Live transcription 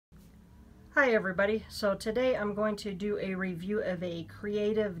Hi everybody. So today I'm going to do a review of a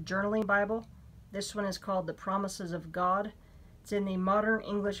creative journaling Bible. This one is called The Promises of God. It's in the Modern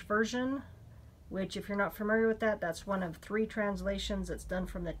English Version, which if you're not familiar with that, that's one of 3 translations that's done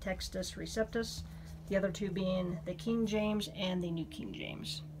from the Textus Receptus, the other 2 being the King James and the New King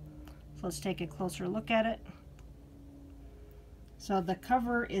James. So let's take a closer look at it. So the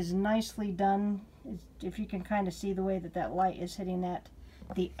cover is nicely done. If you can kind of see the way that light is hitting that.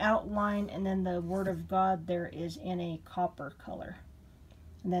 The outline and then the Word of God there is in a copper color.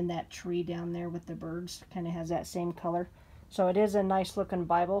 And then that tree down there with the birds kind of has that same color. So it is a nice looking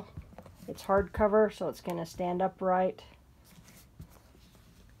Bible. It's hardcover, so it's going to stand upright.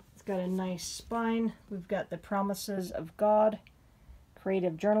 It's got a nice spine. We've got the Promises of God,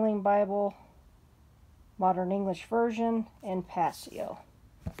 Creative Journaling Bible, Modern English Version, and Passio.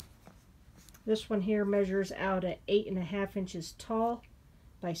 This one here measures out at 8.5 inches tall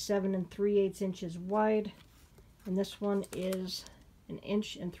by 7 3/8 inches wide, and this one is 1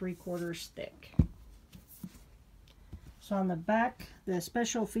 3/4 inches thick. So on the back, the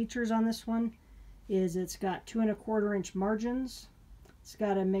special features on this one is it's got 2 1/4 inch margins. It's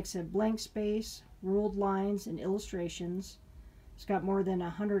got a mix of blank space, ruled lines, and illustrations. It's got more than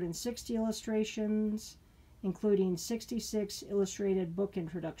 160 illustrations, including 66 illustrated book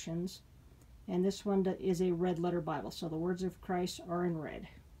introductions. And this one is a red letter Bible, so the words of Christ are in red.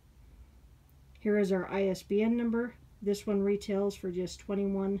 Here is our ISBN number. This one retails for just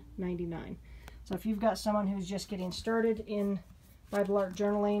 $21.99. So if you've got someone who's just getting started in Bible art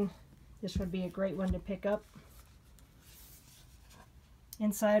journaling, this would be a great one to pick up.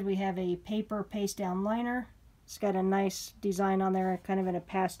 Inside we have a paper paste down liner. It's got a nice design on there, kind of in a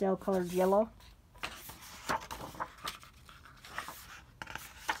pastel colored yellow.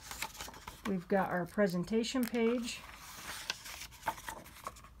 We've got our presentation page.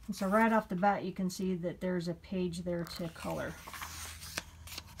 And so right off the bat you can see that there's a page there to color.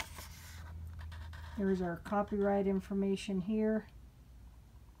 Here's our copyright information here.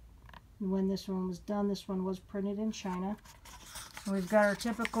 And when this one was done, this one was printed in China. And we've got our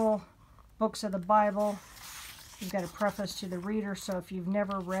typical books of the Bible. We've got a preface to the reader, so if you've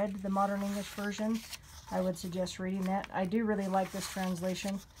never read the Modern English Version, I would suggest reading that. I do really like this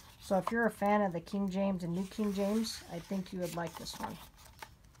translation. So if you're a fan of the King James and New King James, I think you would like this one.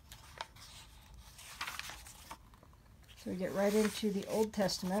 So we get right into the Old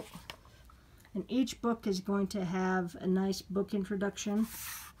Testament. And each book is going to have a nice book introduction.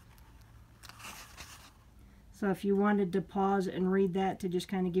 So if you wanted to pause and read that to just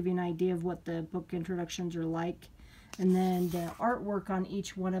kind of give you an idea of what the book introductions are like. And then the artwork on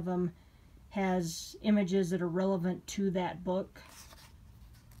each one of them has images that are relevant to that book.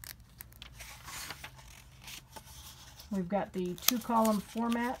 We've got the 2-column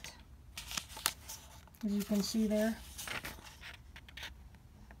format, as you can see there.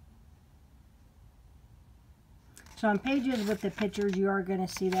 So on pages with the pictures, you are going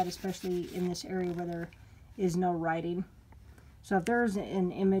to see that, especially in this area where there is no writing. So if there's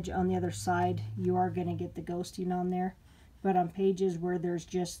an image on the other side, you are going to get the ghosting on there. But on pages where there's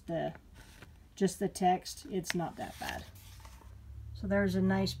just the text, it's not that bad. So there's a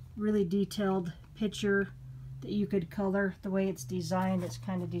nice, really detailed picture that you could color. The way it's designed, it's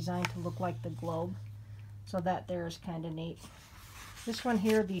kind of designed to look like the globe. So that there is kind of neat. This one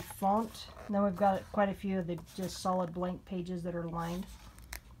here, the font, and then we've got quite a few of the just solid blank pages that are lined.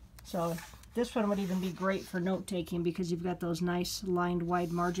 So this one would even be great for note-taking because you've got those nice lined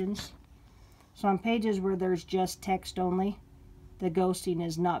wide margins. So on pages where there's just text only, the ghosting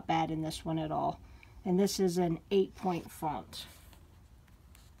is not bad in this one at all. And this is an 8-point font.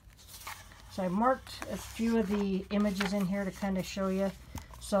 So I marked a few of the images in here to kind of show you.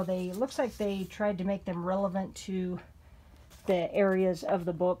 So looks like they tried to make them relevant to the areas of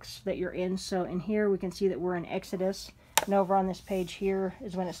the books that you're in. So in here we can see that we're in Exodus. And over on this page here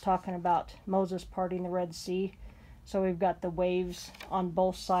is when it's talking about Moses parting the Red Sea. So we've got the waves on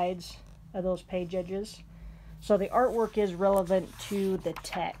both sides of those page edges. So the artwork is relevant to the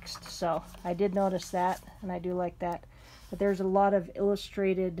text. So I did notice that, and I do like that. But there's a lot of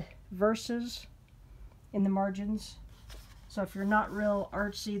illustrated verses in the margins. So if you're not real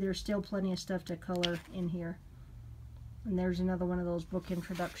artsy, there's still plenty of stuff to color in here. And there's another one of those book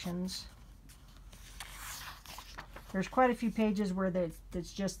introductions. There's quite a few pages where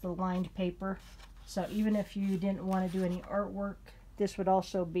that's just the lined paper. So even if you didn't want to do any artwork, this would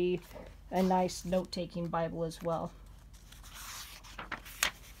also be a nice note-taking Bible as well.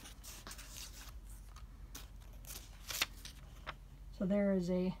 So there is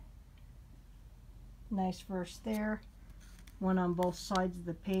a nice verse there. one on both sides of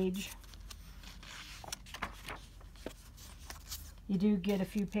the page. You do get a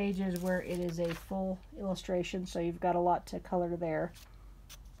few pages where it is a full illustration, so you've got a lot to color there.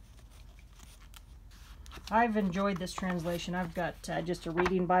 I've enjoyed this translation. I've got just a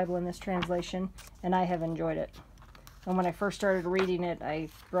reading Bible in this translation, and I have enjoyed it. And when I first started reading it, I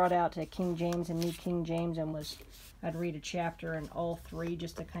brought out a King James and New King James, and I'd read a chapter in all three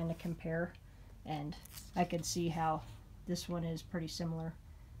just to kind of compare. And I could see how this one is pretty similar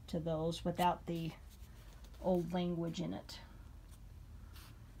to those without the old language in it.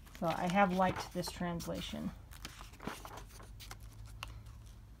 So I have liked this translation.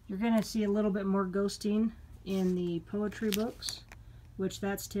 You're going to see a little bit more ghosting in the poetry books, which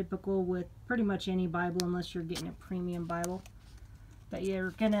that's typical with pretty much any Bible unless you're getting a premium Bible. But you're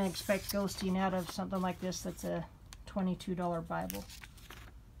going to expect ghosting out of something like this that's a $22 Bible.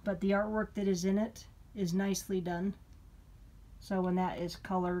 But the artwork that is in it is nicely done. So when that is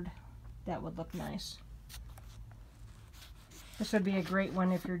colored, that would look nice. This would be a great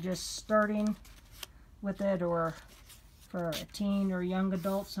one if you're just starting with it, or for a teen or young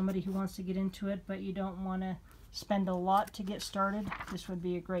adult, somebody who wants to get into it, but you don't want to spend a lot to get started. This would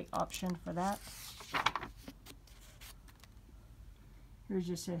be a great option for that. Here's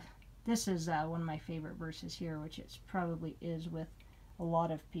just this is one of my favorite verses here, which it probably is with a lot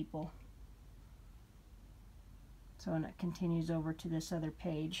of people. So when it continues over to this other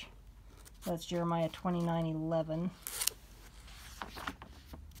page, that's Jeremiah 29:11.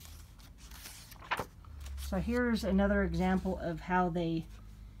 So here's another example of how they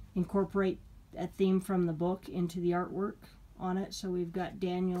incorporate a theme from the book into the artwork on it. So we've got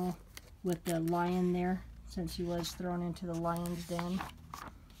Daniel with the lion there, since he was thrown into the lion's den.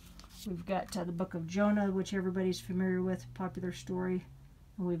 We've got the book of Jonah, which everybody's familiar with, popular story.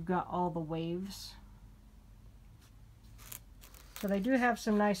 And we've got all the waves. So they do have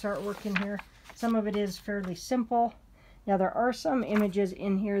some nice artwork in here. Some of it is fairly simple. Now there are some images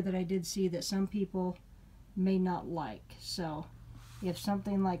in here that I did see that some people may not like. So if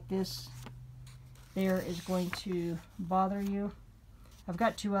something like this there is going to bother you, I've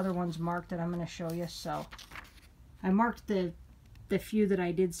got two other ones marked that I'm going to show you. So I marked the few that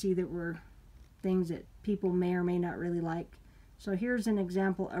I did see that were things that people may or may not really like. So here's an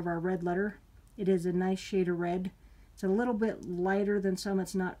example of our red letter. It is a nice shade of red. It's a little bit lighter than some.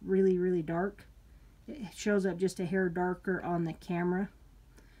 It's not really dark. It shows up just a hair darker on the camera,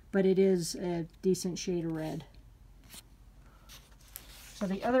 but it is a decent shade of red. So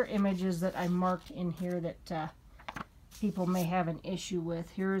the other images that I marked in here that people may have an issue with,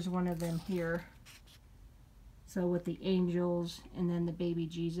 here is one of them here. So with the angels and then the baby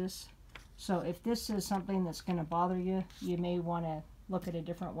Jesus. So if this is something that's going to bother you, you may want to look at a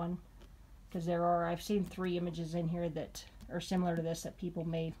different one. Because I've seen 3 images in here that are similar to this that people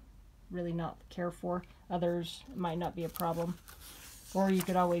may really not care for. Others might not be a problem. Or you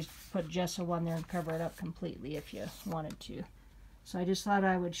could always put gesso on there and cover it up completely if you wanted to. So I just thought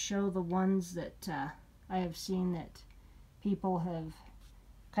I would show the ones that I have seen that people have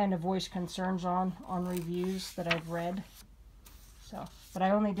kind of voiced concerns on reviews that I've read. So, but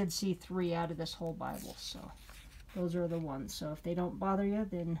I only did see 3 out of this whole Bible, so those are the ones. So if they don't bother you,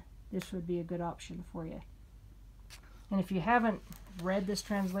 then this would be a good option for you. And if you haven't read this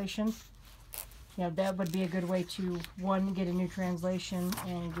translation, you know, that would be a good way to, one, get a new translation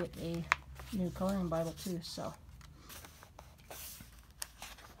and get a new coloring Bible too. So,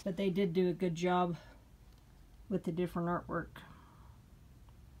 but they did do a good job with the different artwork.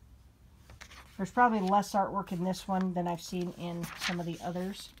 There's probably less artwork in this one than I've seen in some of the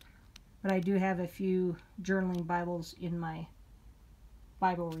others, but I do have a few journaling Bibles in my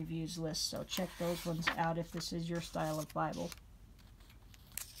Bible reviews list, so check those ones out if this is your style of Bible.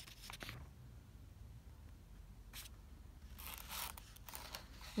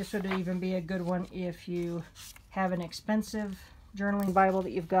 This would even be a good one if you have an expensive journaling Bible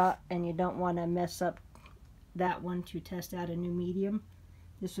that you've got and you don't want to mess up that one to test out a new medium.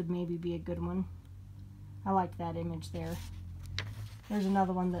 This would maybe be a good one. I like that image there. There's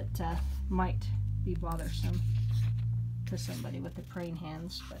another one that might be bothersome to somebody with the praying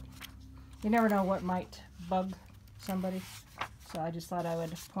hands, but you never know what might bug somebody. So I just thought I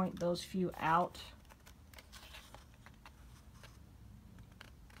would point those few out.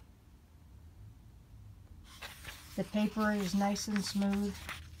 The paper is nice and smooth.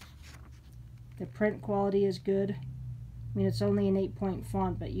 The print quality is good. I mean, it's only an 8-point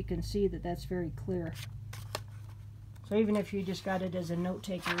font, but you can see that that's very clear. So even if you just got it as a note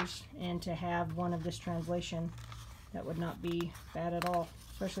takers and to have one of this translation, that would not be bad at all,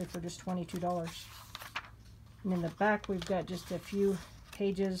 especially for just $22. And in the back, we've got just a few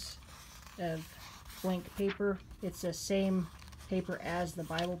pages of blank paper. It's the same paper as the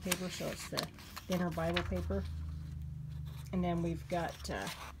Bible paper, so it's the thinner Bible paper. And then we've got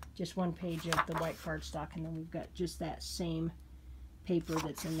just one page of the white cardstock, and then we've got just that same paper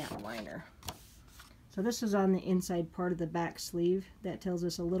that's in that liner. So this is on the inside part of the back sleeve. That tells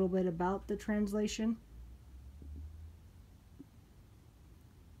us a little bit about the translation.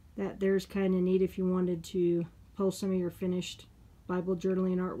 That there's kind of neat if you wanted to post some of your finished Bible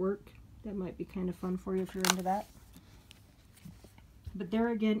journaling artwork. That might be kind of fun for you if you're into that. But there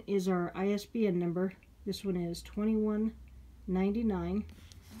again is our ISBN number. This one is 2199.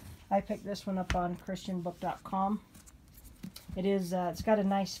 I picked this one up on christianbook.com. It is, it's got a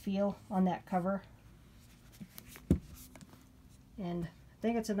nice feel on that cover. And I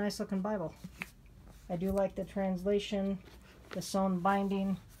think it's a nice looking Bible. I do like the translation. The sewn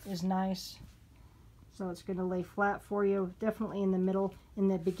binding is nice. So it's going to lay flat for you. Definitely in the middle. In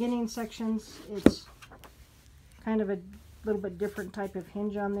the beginning sections, it's kind of a little bit different type of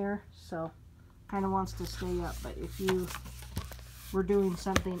hinge on there. So kind of wants to stay up. But if you were doing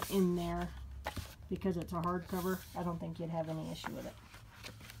something in there, because it's a hardcover, I don't think you'd have any issue with it.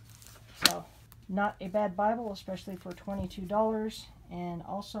 So not a bad Bible, especially for $22. And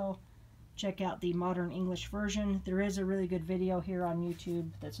also check out the Modern English version. There is a really good video here on YouTube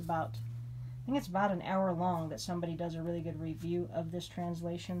that's about, I think it's about an hour long, that somebody does a really good review of this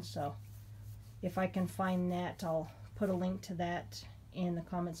translation. So if I can find that, I'll put a link to that in the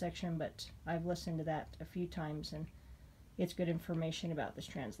comment section. But I've listened to that a few times, and it's good information about this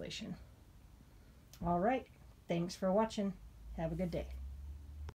translation. All right, thanks for watching. Have a good day.